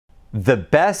The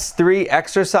best 3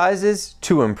 exercises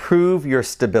to improve your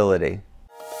stability.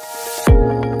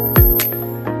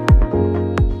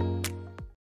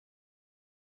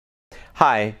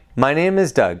 Hi, my name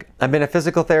is Doug. I've been a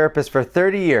physical therapist for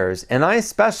 30 years and I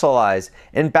specialize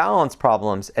in balance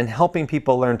problems and helping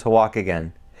people learn to walk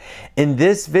again. In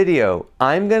this video,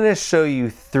 I'm going to show you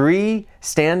 3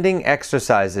 standing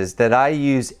exercises that I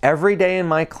use every day in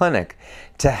my clinic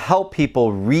to help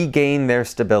people regain their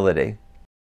stability.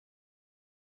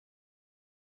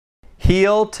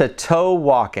 Heel to toe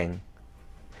walking.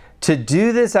 To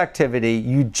do this activity,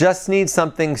 you just need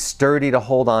something sturdy to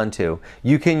hold on to.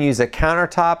 You can use a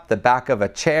countertop, the back of a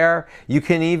chair. You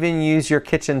can even use your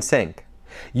kitchen sink.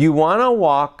 You want to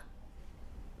walk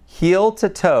heel to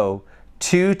toe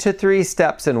 2 to 3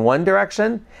 steps in one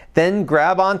direction, then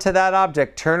grab onto that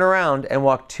object, turn around, and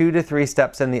walk 2 to 3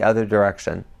 steps in the other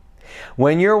direction.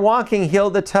 When you're walking heel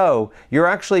to toe, you're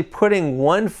actually putting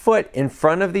one foot in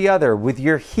front of the other with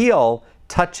your heel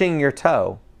touching your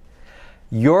toe.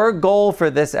 Your goal for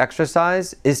this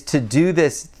exercise is to do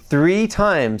this 3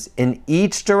 times in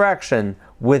each direction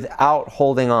without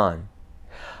holding on.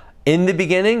 In the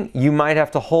beginning, you might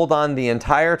have to hold on the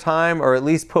entire time or at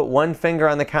least put one finger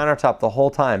on the countertop the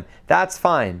whole time. That's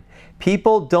fine.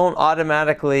 People aren't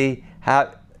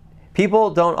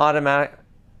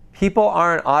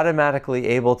automatically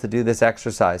able to do this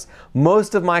exercise.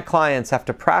 Most of my clients have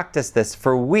to practice this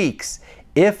for weeks,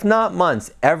 if not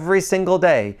months, every single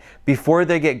day before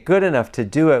they get good enough to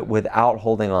do it without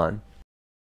holding on.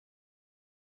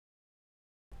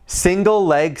 Single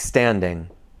leg standing.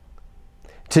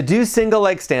 To do single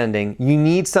leg standing, you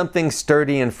need something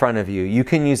sturdy in front of you. You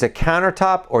can use a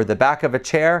countertop or the back of a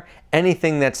chair,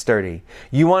 anything that's sturdy.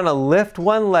 You want to lift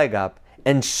one leg up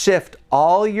and shift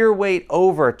all your weight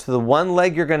over to the one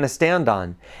leg you're going to stand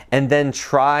on, and then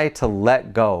try to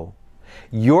let go.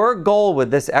 Your goal with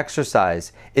this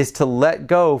exercise is to let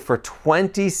go for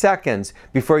 20 seconds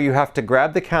before you have to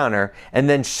grab the counter and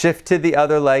then shift to the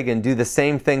other leg and do the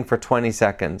same thing for 20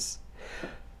 seconds.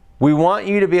 We want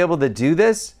you to be able to do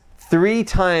this 3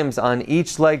 times on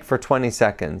each leg for 20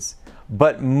 seconds.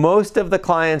 But most of the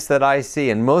clients that I see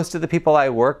and most of the people I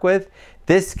work with,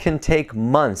 this can take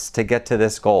months to get to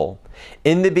this goal.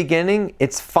 In the beginning,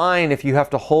 it's fine if you have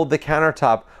to hold the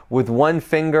countertop with one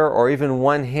finger or even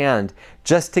one hand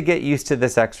just to get used to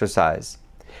this exercise.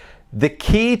 The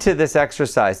key to this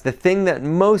exercise, the thing that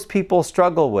most people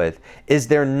struggle with, is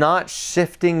they're not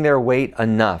shifting their weight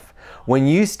enough. When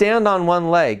you stand on one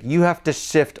leg, you have to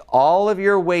shift all of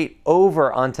your weight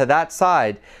over onto that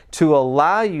side to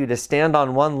allow you to stand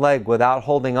on one leg without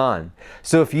holding on.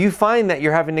 So if you find that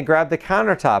you're having to grab the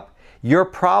countertop, you're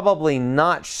probably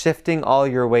not shifting all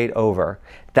your weight over.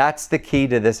 That's the key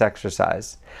to this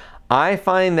exercise. I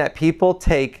find that people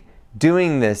take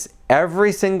doing this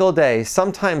every single day,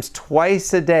 sometimes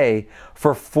twice a day,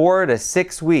 for 4 to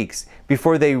 6 weeks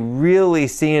before they really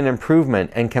see an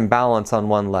improvement and can balance on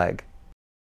one leg.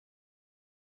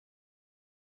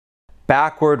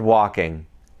 Backward walking.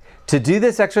 To do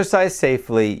this exercise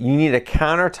safely, you need a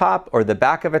countertop or the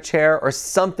back of a chair or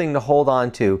something to hold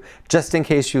on to just in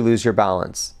case you lose your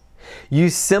balance. You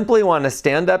simply want to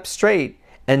stand up straight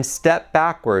and step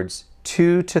backwards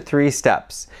 2 to 3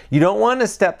 steps. You don't want to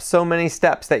step so many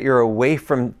steps that you're away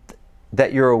from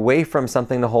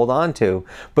something to hold on to,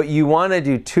 but you want to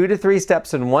do 2 to 3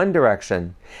 steps in one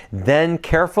direction, then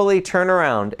carefully turn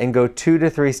around and go 2 to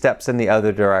 3 steps in the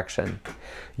other direction.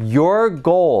 Your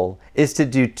goal is to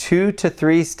do 2 to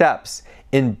 3 steps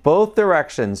in both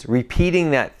directions, repeating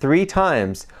that 3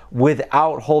 times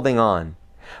without holding on.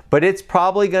 But it's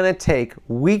probably going to take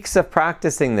weeks of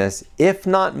practicing this, if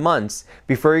not months,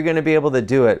 before you're going to be able to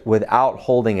do it without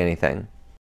holding anything.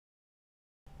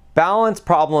 Balance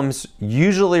problems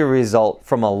usually result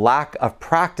from a lack of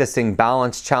practicing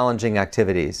balance challenging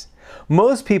activities.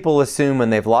 Most people assume when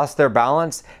they've lost their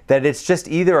balance that it's just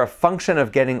either a function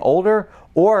of getting older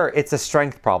or it's a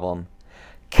strength problem.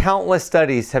 Countless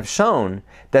studies have shown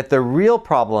that the real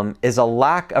problem is a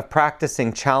lack of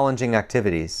practicing challenging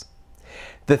activities.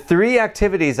 The 3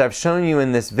 activities I've shown you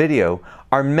in this video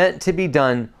are meant to be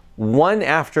done one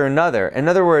after another. In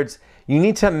other words, you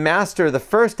need to master the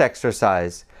first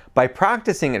exercise by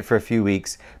practicing it for a few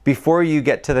weeks before you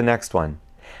get to the next one.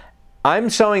 I'm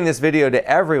showing this video to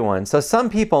everyone, so some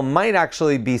people might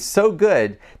actually be so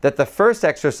good that the first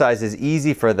exercise is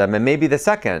easy for them and maybe the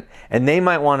second, and they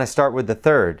might want to start with the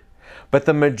third. But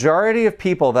the majority of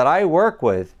people that I work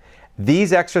with,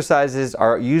 these exercises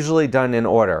are usually done in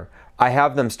order. I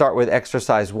have them start with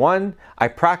exercise 1. I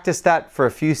practice that for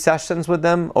a few sessions with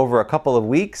them over a couple of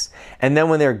weeks, and then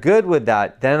when they're good with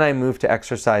that, then I move to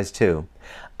exercise 2.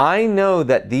 I know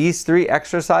that these 3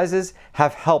 exercises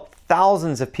have helped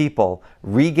thousands of people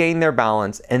regain their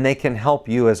balance, and they can help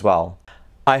you as well.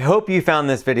 I hope you found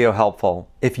this video helpful.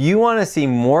 If you want to see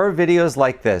more videos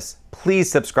like this,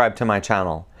 please subscribe to my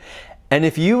channel. And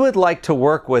if you would like to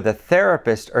work with a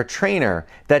therapist or trainer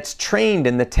that's trained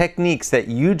in the techniques that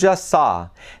you just saw,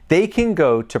 they can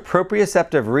go to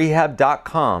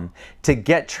proprioceptiverehab.com to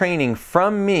get training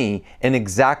from me in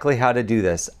exactly how to do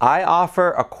this. I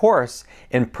offer a course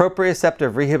in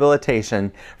proprioceptive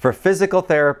rehabilitation for physical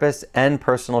therapists and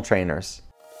personal trainers.